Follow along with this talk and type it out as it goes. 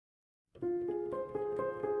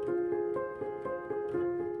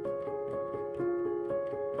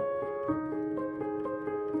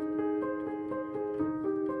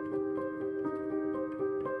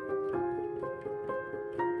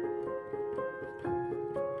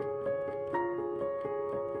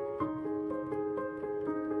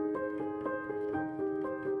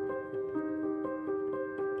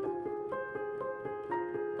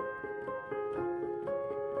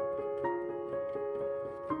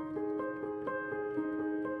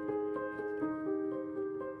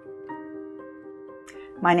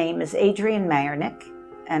My name is Adrienne Mayernick,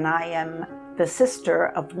 and I am the sister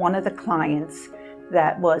of one of the clients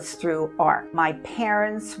that was through ARC. My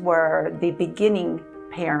parents were the beginning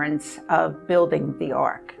parents of building the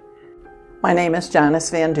ARC. My name is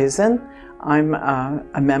Janice Van Dusen. I'm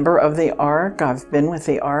a member of the ARC. I've been with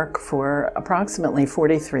the ARC for approximately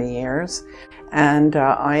 43 years, and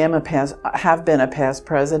I have been a past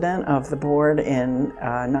president of the board in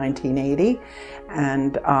 1980,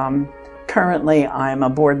 and currently I'm a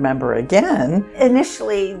board member again.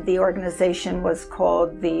 Initially, the organization was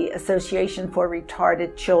called the Association for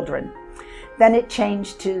Retarded Children. Then it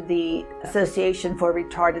changed to the Association for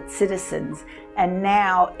Retarded Citizens, and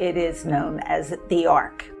now it is known as the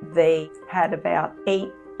ARC. They had about 8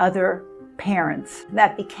 other parents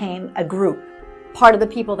that became a group. Part of the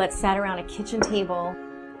people that sat around a kitchen table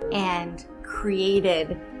and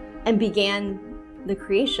created and began the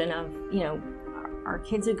creation of, our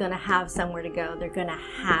kids are going to have somewhere to go. They're going to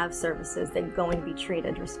have services. They're going to be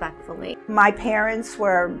treated respectfully. My parents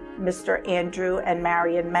were Mr. Andrew and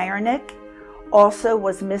Marion Mayernick. Also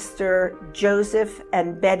was Mr. Joseph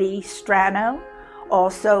and Betty Strano.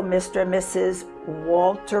 Also Mr. and Mrs.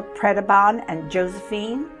 Walter Predabon and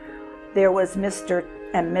Josephine. There was Mr.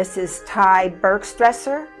 and Mrs. Ty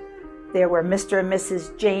Bergstresser. There were Mr. and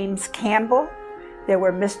Mrs. James Campbell. There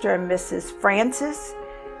were Mr. and Mrs. Francis.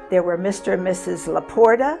 There were Mr. and Mrs.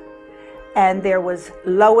 Laporta. And there was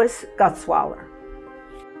Lois Gutzwaller.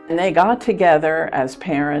 And they got together as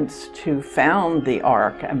parents to found the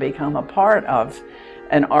ARC and become a part of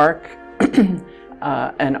an ARC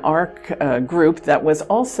group that was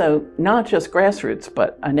also not just grassroots,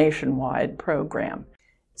 but a nationwide program.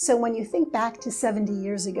 So when you think back to 70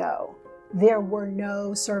 years ago, there were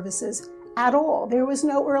no services at all. There was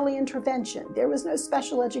no early intervention. There was no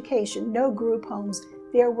special education, no group homes.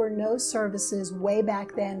 There were no services way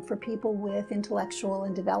back then for people with intellectual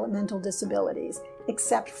and developmental disabilities,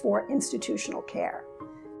 except for institutional care.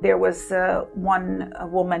 There was one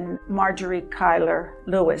woman, Marjorie Kyler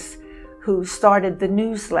Lewis, who started the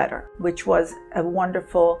newsletter, which was a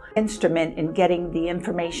wonderful instrument in getting the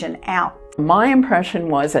information out. My impression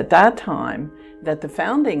was at that time that the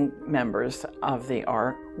founding members of the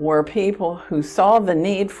ARC were people who saw the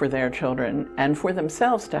need for their children and for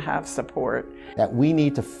themselves to have support. That we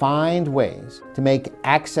need to find ways to make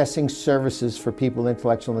accessing services for people with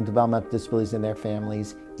intellectual and developmental disabilities and their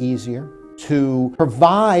families easier, to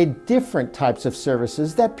provide different types of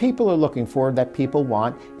services that people are looking for, that people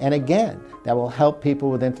want, and again, that will help people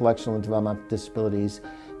with intellectual and developmental disabilities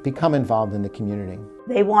become involved in the community.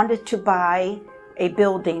 They wanted to buy a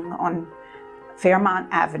building on Fairmont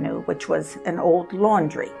Avenue, which was an old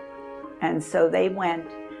laundry. And so they went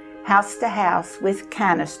house to house with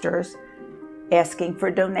canisters asking for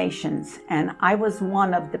donations. And I was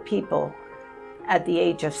one of the people at the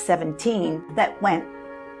age of 17 that went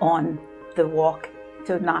on the walk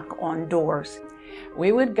to knock on doors.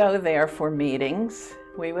 We would go there for meetings.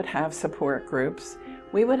 We would have support groups.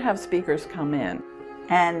 We would have speakers come in.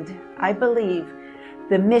 And I believe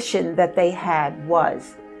the mission that they had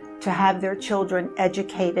was to have their children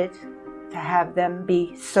educated, to have them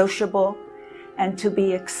be sociable, and to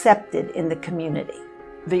be accepted in the community.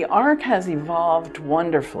 The ARC has evolved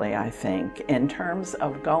wonderfully, I think, in terms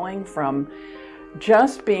of going from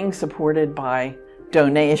just being supported by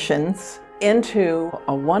donations into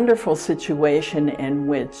a wonderful situation in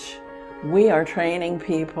which we are training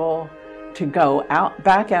people to go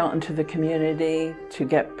back out into the community, to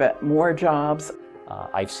get more jobs.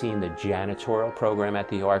 I've seen the janitorial program at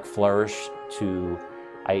the ARC flourish to,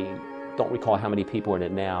 I don't recall how many people are in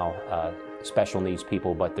it now, special needs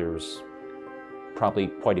people, but there's probably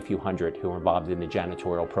quite a few hundred who are involved in the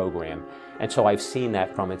janitorial program. And so I've seen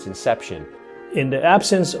that from its inception. In the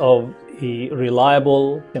absence of a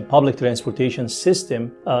reliable public transportation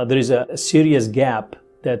system, there is a serious gap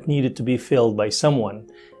that needed to be filled by someone.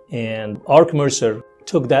 And ARC Mercer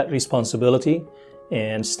took that responsibility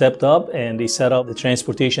and stepped up, and they set up the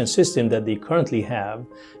transportation system that they currently have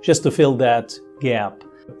just to fill that gap.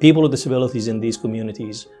 People with disabilities in these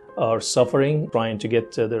communities are suffering, trying to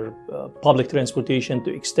get their public transportation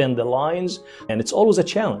to extend the lines, and it's always a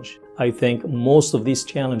challenge. I think most of these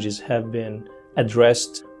challenges have been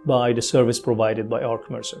addressed by the service provided by ARC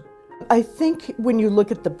Mercer. I think when you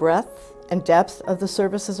look at the breadth and depth of the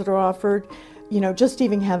services that are offered, just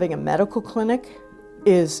even having a medical clinic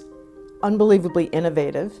is unbelievably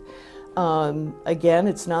innovative. Again,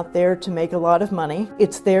 it's not there to make a lot of money.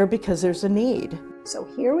 It's there because there's a need. So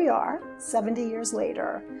here we are, 70 years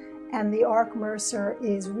later, and the ARC Mercer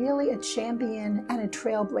is really a champion and a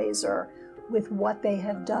trailblazer with what they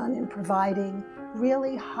have done in providing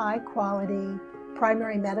really high quality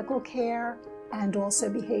primary medical care, and also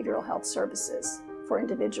behavioral health services for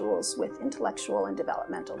individuals with intellectual and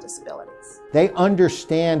developmental disabilities. They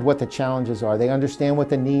understand what the challenges are, they understand what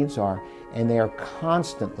the needs are, and they are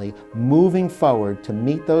constantly moving forward to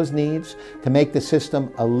meet those needs, to make the system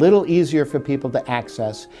a little easier for people to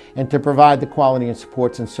access, and to provide the quality and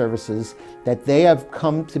supports and services that they have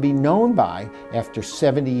come to be known by after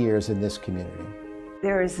 70 years in this community.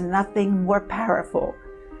 There is nothing more powerful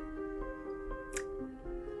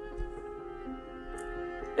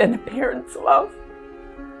than a parent's love,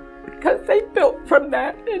 because they built from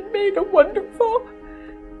that and made a wonderful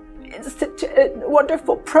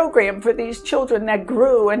program for these children that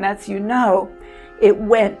grew, and as you know, it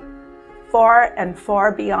went far and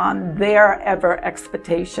far beyond their ever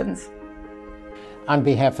expectations. On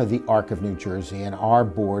behalf of the ARC of New Jersey and our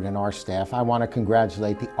board and our staff, I want to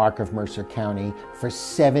congratulate the ARC of Mercer County for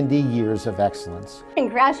 70 years of excellence.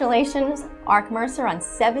 Congratulations, ARC Mercer, on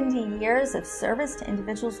 70 years of service to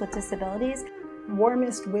individuals with disabilities.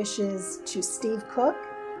 Warmest wishes to Steve Cook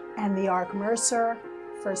and the ARC Mercer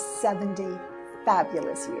for 70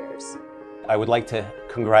 fabulous years. I would like to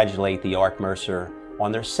congratulate the ARC Mercer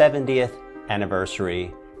on their 70th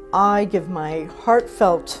anniversary. I give my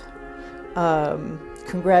heartfelt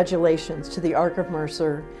congratulations to the ARC of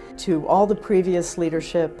Mercer, to all the previous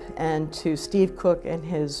leadership, and to Steve Cook and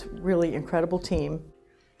his really incredible team.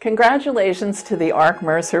 Congratulations to the ARC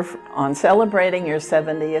Mercer on celebrating your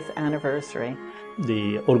 70th anniversary.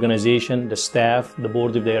 The organization, the staff, the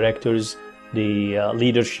board of directors, the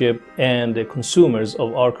leadership, and the consumers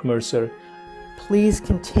of ARC Mercer. Please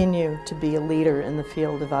continue to be a leader in the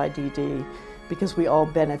field of IDD, because we all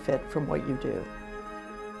benefit from what you do.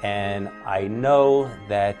 And I know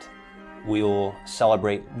that we will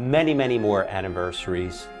celebrate many, many more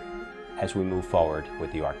anniversaries as we move forward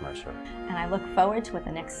with the ARC Mercer. And I look forward to what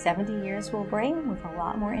the next 70 years will bring, with a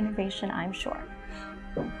lot more innovation, I'm sure.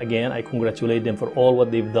 Again, I congratulate them for all what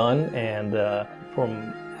they've done, and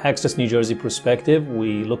from Access New Jersey perspective,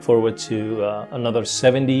 we look forward to another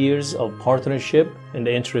 70 years of partnership in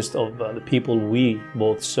the interest of the people we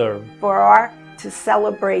both serve. For ARC to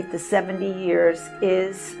celebrate the 70 years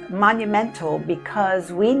is monumental,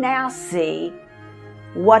 because we now see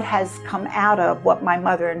what has come out of what my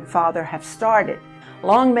mother and father have started.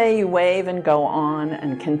 Long may you wave and go on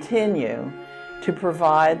and continue to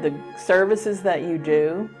provide the services that you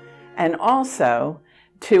do, and also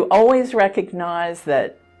to always recognize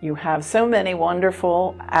that you have so many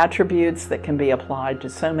wonderful attributes that can be applied to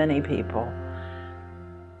so many people.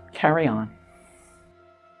 Carry on.